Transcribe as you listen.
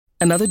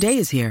Another day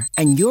is here,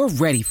 and you're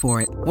ready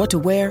for it. What to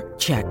wear?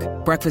 Check.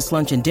 Breakfast,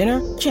 lunch, and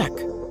dinner? Check.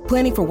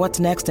 Planning for what's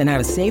next and how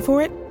to save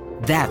for it?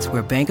 That's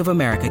where Bank of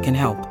America can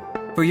help.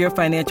 For your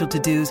financial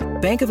to-dos,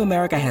 Bank of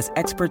America has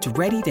experts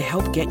ready to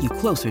help get you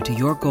closer to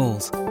your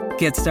goals.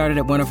 Get started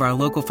at one of our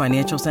local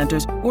financial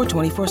centers or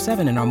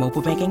 24/7 in our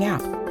mobile banking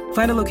app.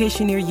 Find a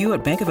location near you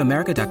at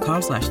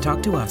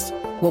bankofamerica.com/talktous.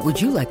 What would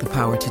you like the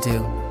power to do?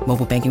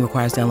 Mobile banking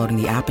requires downloading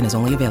the app and is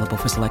only available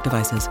for select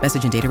devices.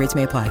 Message and data rates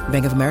may apply.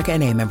 Bank of America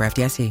N.A., member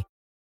FDIC.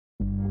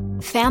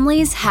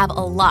 Families have a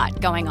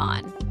lot going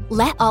on.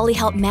 Let Ollie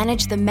help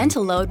manage the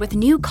mental load with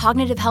new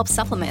cognitive help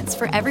supplements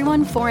for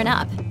everyone 4 and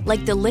up,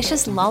 like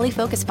delicious Lolly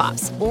Focus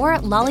Pops or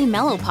Lolly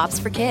Mellow Pops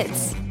for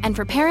kids. And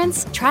for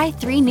parents, try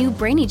 3 new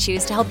Brainy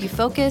Chews to help you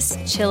focus,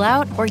 chill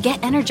out, or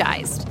get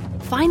energized.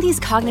 Find these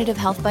cognitive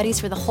health buddies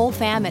for the whole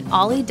fam at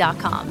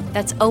ollie.com.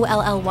 That's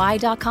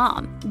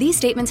OLLY.com. These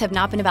statements have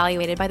not been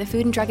evaluated by the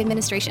Food and Drug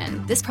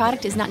Administration. This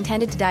product is not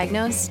intended to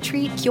diagnose,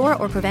 treat, cure,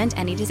 or prevent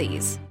any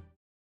disease.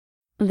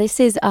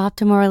 This is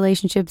Optimal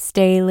Relationships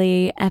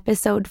Daily,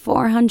 episode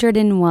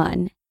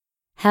 401.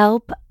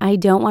 Help, I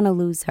Don't Want to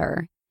Lose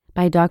Her,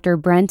 by Dr.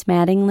 Brent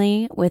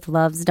Mattingly with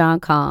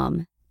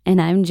Loves.com.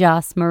 And I'm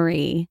Joss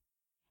Marie.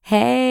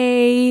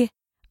 Hey!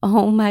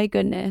 Oh my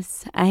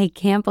goodness, I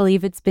can't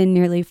believe it's been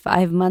nearly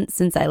 5 months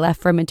since I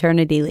left for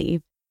maternity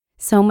leave.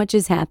 So much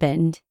has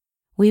happened.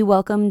 We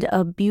welcomed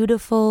a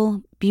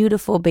beautiful,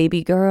 beautiful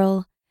baby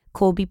girl,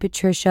 Colby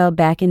Patricia,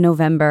 back in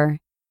November.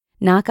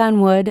 Knock on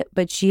wood,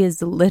 but she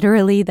is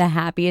literally the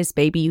happiest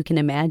baby you can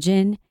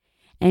imagine,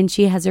 and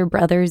she has her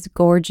brother's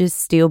gorgeous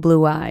steel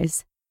blue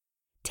eyes.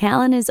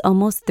 Talon is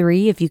almost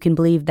 3, if you can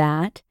believe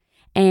that,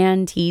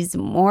 and he's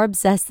more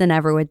obsessed than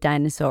ever with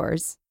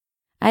dinosaurs.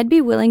 I'd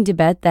be willing to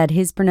bet that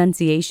his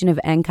pronunciation of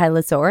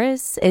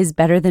Ankylosaurus is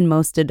better than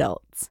most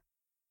adults.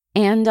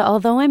 And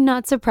although I'm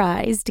not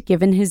surprised,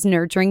 given his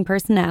nurturing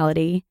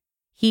personality,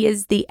 he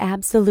is the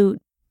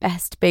absolute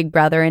best big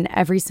brother in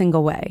every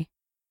single way.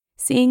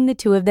 Seeing the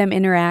two of them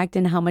interact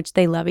and how much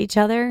they love each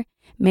other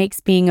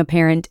makes being a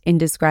parent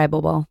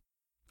indescribable.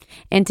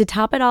 And to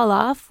top it all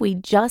off, we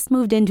just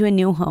moved into a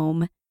new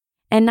home.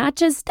 And not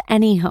just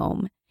any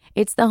home.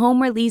 It's the home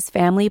where Lee's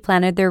family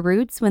planted their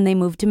roots when they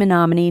moved to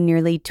Menominee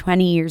nearly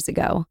 20 years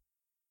ago.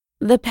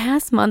 The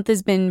past month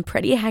has been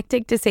pretty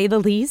hectic, to say the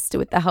least,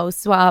 with the house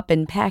swap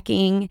and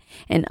packing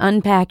and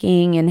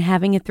unpacking and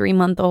having a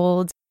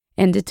 3-month-old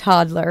and a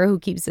toddler who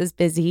keeps us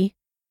busy.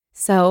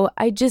 So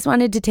I just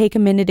wanted to take a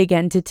minute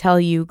again to tell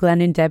you,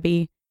 Glenn and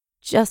Debbie,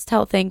 just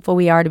how thankful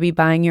we are to be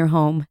buying your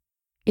home.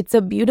 It's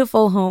a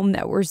beautiful home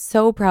that we're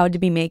so proud to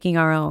be making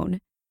our own.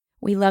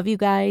 We love you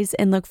guys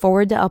and look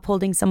forward to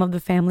upholding some of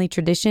the family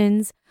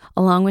traditions,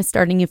 along with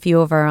starting a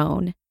few of our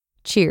own.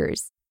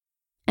 Cheers.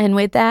 And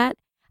with that,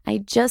 I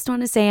just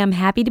want to say I'm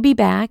happy to be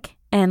back,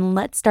 and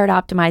let's start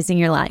optimizing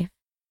your life.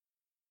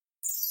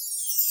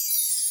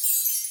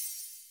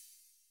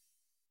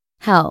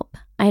 Help,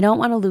 I Don't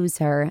Want to Lose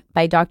Her,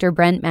 by Dr.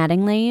 Brent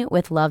Mattingly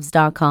with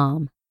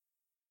Loves.com.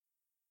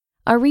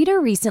 A reader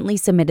recently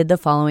submitted the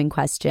following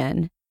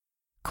question.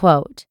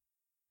 Quote,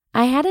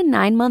 I had a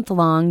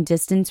 9-month-long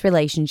distance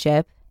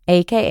relationship,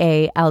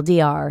 aka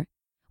LDR,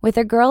 with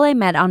a girl I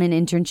met on an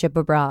internship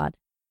abroad.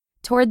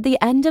 Toward the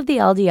end of the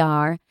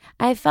LDR,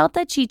 I felt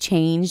that she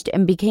changed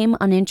and became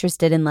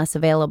uninterested and less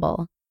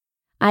available.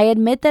 I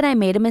admit that I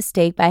made a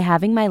mistake by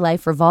having my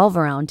life revolve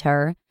around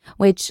her,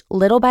 which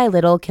little by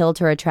little killed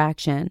her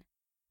attraction.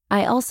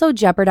 I also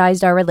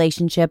jeopardized our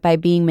relationship by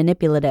being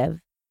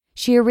manipulative.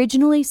 She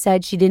originally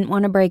said she didn't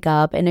want to break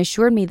up and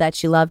assured me that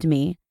she loved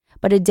me,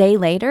 but a day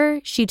later,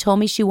 she told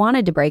me she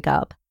wanted to break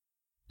up.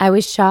 I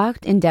was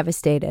shocked and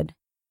devastated.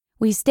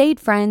 We stayed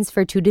friends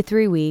for 2 to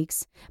 3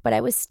 weeks, but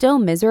I was still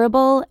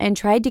miserable and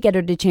tried to get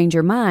her to change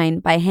her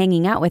mind by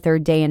hanging out with her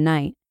day and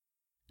night.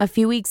 A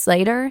few weeks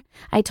later,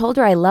 I told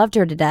her I loved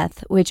her to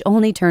death, which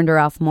only turned her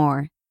off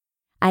more.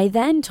 I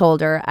then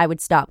told her I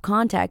would stop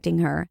contacting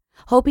her,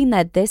 hoping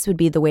that this would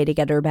be the way to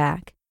get her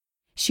back.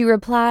 She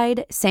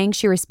replied, saying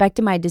she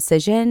respected my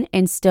decision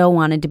and still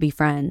wanted to be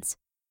friends.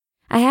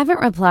 I haven't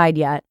replied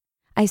yet.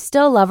 I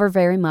still love her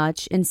very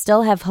much and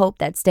still have hope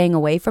that staying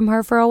away from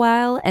her for a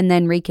while and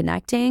then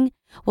reconnecting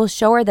will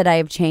show her that I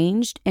have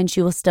changed and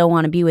she will still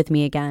want to be with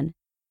me again.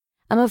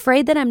 I'm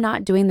afraid that I'm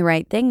not doing the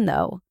right thing,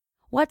 though.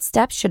 What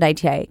steps should I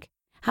take?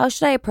 How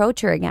should I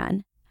approach her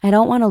again? I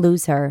don't want to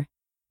lose her.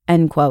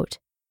 End quote.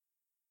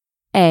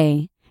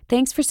 A.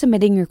 Thanks for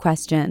submitting your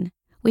question.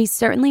 We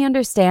certainly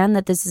understand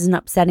that this is an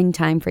upsetting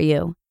time for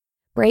you.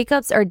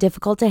 Breakups are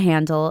difficult to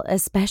handle,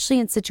 especially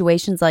in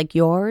situations like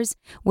yours,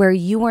 where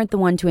you weren't the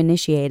one to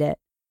initiate it.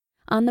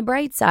 On the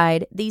bright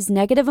side, these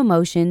negative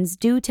emotions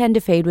do tend to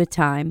fade with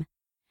time.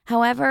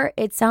 However,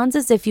 it sounds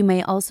as if you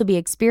may also be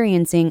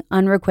experiencing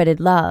unrequited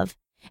love,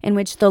 in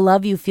which the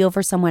love you feel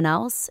for someone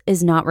else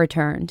is not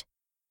returned.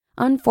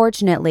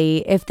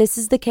 Unfortunately, if this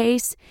is the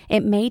case,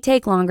 it may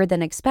take longer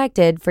than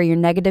expected for your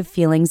negative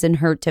feelings and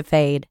hurt to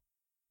fade.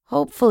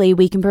 Hopefully,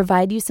 we can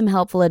provide you some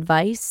helpful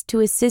advice to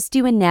assist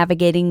you in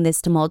navigating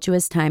this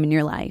tumultuous time in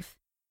your life.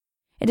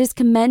 It is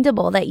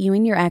commendable that you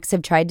and your ex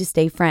have tried to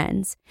stay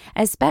friends,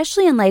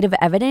 especially in light of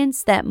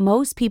evidence that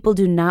most people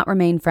do not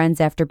remain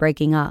friends after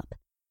breaking up.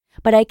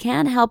 But I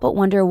can't help but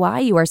wonder why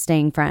you are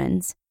staying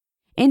friends.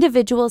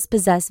 Individuals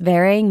possess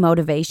varying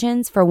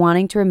motivations for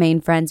wanting to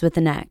remain friends with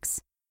an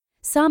ex.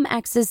 Some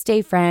exes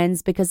stay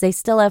friends because they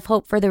still have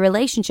hope for the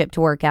relationship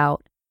to work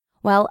out,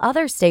 while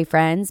others stay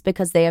friends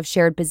because they have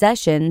shared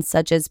possessions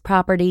such as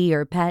property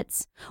or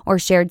pets, or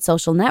shared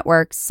social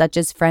networks such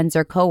as friends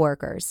or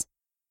coworkers.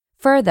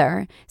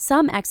 Further,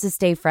 some exes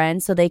stay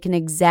friends so they can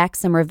exact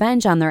some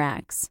revenge on their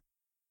ex.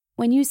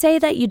 When you say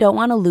that you don't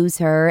want to lose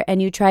her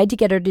and you tried to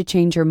get her to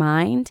change her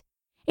mind,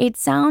 it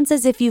sounds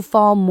as if you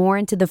fall more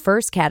into the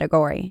first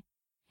category.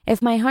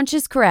 If my hunch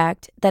is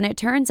correct, then it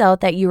turns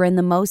out that you're in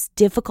the most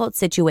difficult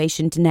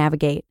situation to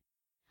navigate.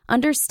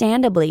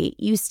 Understandably,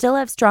 you still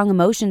have strong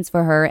emotions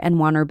for her and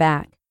want her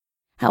back.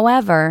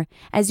 However,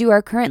 as you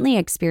are currently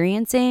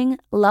experiencing,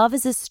 love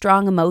is a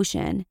strong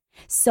emotion.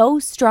 So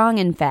strong,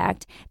 in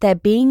fact,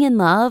 that being in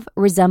love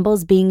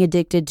resembles being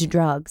addicted to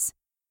drugs.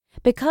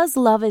 Because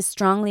love is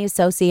strongly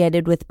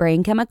associated with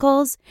brain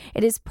chemicals,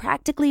 it is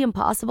practically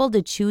impossible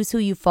to choose who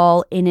you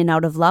fall in and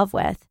out of love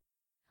with.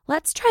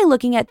 Let's try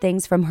looking at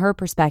things from her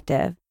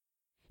perspective.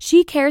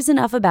 She cares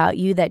enough about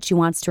you that she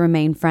wants to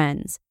remain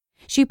friends.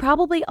 She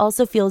probably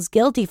also feels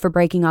guilty for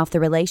breaking off the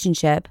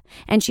relationship,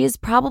 and she is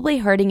probably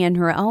hurting in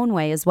her own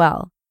way as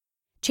well.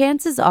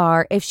 Chances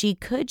are, if she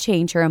could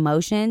change her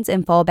emotions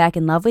and fall back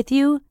in love with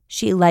you,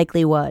 she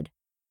likely would.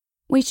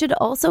 We should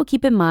also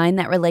keep in mind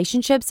that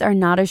relationships are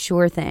not a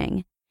sure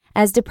thing.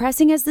 As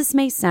depressing as this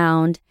may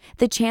sound,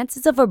 the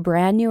chances of a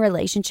brand new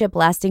relationship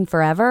lasting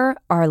forever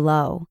are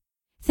low.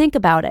 Think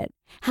about it.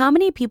 How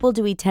many people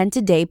do we tend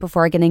to date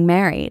before getting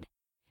married?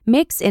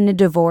 Mix in a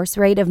divorce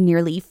rate of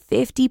nearly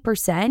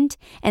 50%,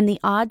 and the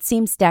odds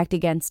seem stacked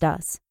against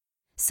us.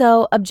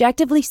 So,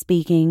 objectively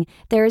speaking,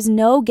 there is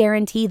no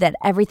guarantee that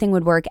everything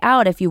would work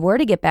out if you were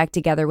to get back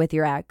together with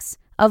your ex.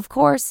 Of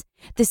course,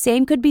 the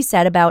same could be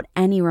said about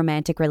any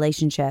romantic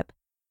relationship.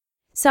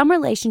 Some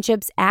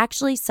relationships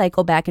actually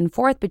cycle back and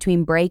forth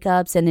between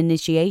breakups and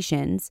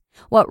initiations,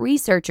 what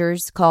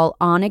researchers call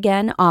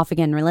on-again,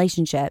 off-again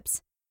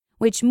relationships,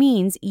 which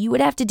means you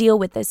would have to deal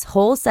with this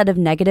whole set of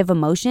negative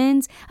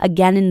emotions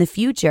again in the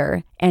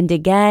future, and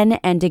again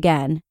and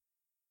again.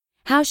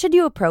 How should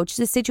you approach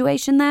this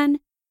situation then?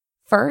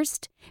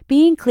 First,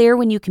 being clear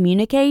when you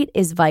communicate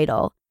is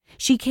vital.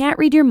 She can't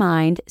read your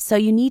mind, so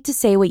you need to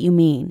say what you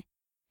mean.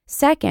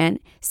 Second,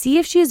 see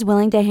if she is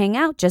willing to hang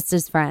out just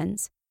as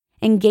friends.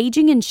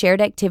 Engaging in shared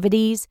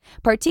activities,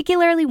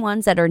 particularly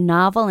ones that are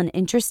novel and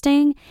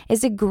interesting,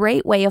 is a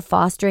great way of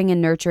fostering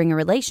and nurturing a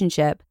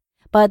relationship,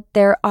 but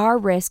there are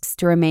risks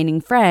to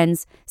remaining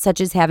friends, such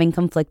as having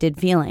conflicted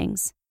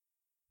feelings.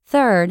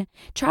 Third,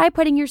 try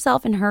putting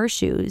yourself in her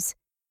shoes.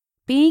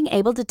 Being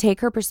able to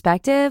take her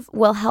perspective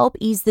will help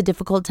ease the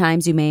difficult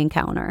times you may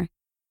encounter.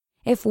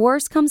 If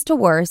worse comes to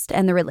worst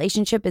and the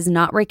relationship is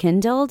not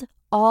rekindled,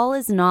 all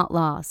is not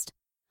lost.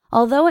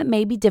 Although it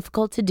may be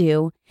difficult to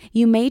do,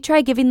 you may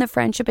try giving the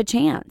friendship a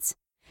chance.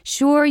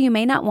 Sure, you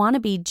may not want to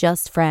be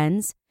just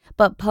friends,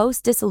 but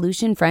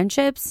post-dissolution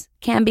friendships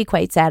can be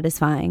quite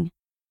satisfying.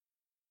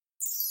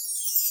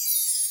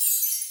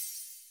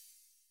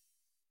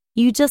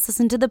 You just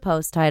listened to the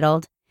post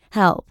titled,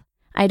 "Help,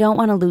 I Don't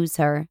Want to Lose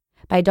Her,"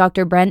 by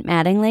Dr. Brent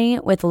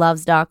Mattingly with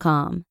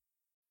Loves.com.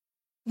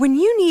 When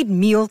you need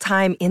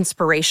mealtime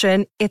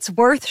inspiration, it's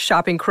worth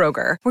shopping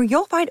Kroger, where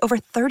you'll find over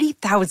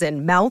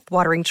 30,000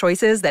 mouth-watering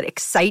choices that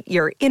excite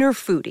your inner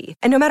foodie.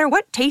 And no matter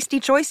what tasty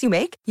choice you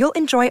make, you'll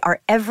enjoy our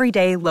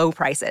everyday low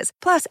prices,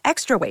 plus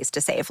extra ways to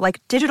save,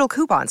 like digital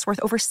coupons worth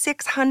over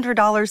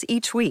 $600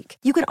 each week.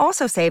 You can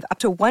also save up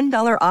to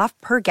 $1 off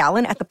per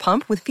gallon at the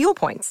pump with fuel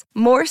points.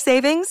 More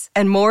savings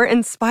and more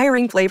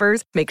inspiring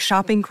flavors make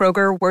shopping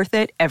Kroger worth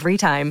it every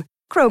time.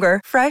 Kroger,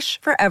 fresh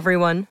for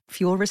everyone.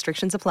 Fuel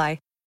restrictions apply.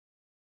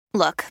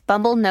 Look,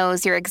 Bumble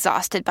knows you're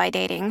exhausted by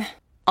dating.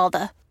 All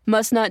the,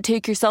 must not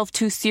take yourself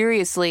too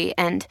seriously,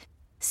 and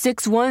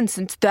 6'1"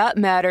 since that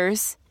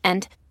matters,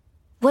 and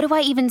what do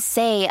I even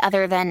say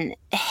other than,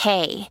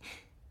 hey?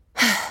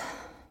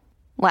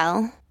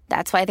 Well,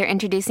 that's why they're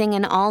introducing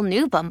an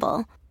all-new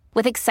Bumble,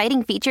 with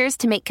exciting features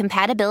to make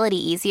compatibility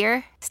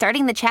easier,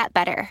 starting the chat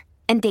better,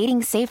 and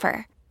dating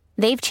safer.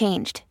 They've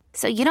changed,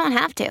 so you don't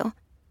have to.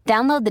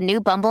 Download the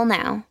new Bumble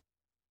now.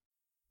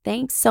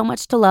 Thanks so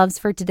much to Loves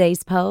for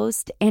today's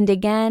post. And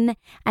again,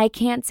 I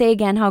can't say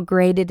again how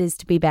great it is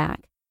to be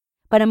back.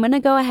 But I'm going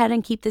to go ahead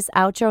and keep this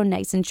outro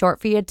nice and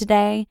short for you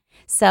today.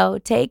 So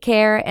take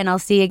care, and I'll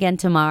see you again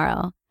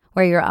tomorrow,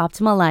 where your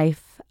optimal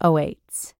life awaits.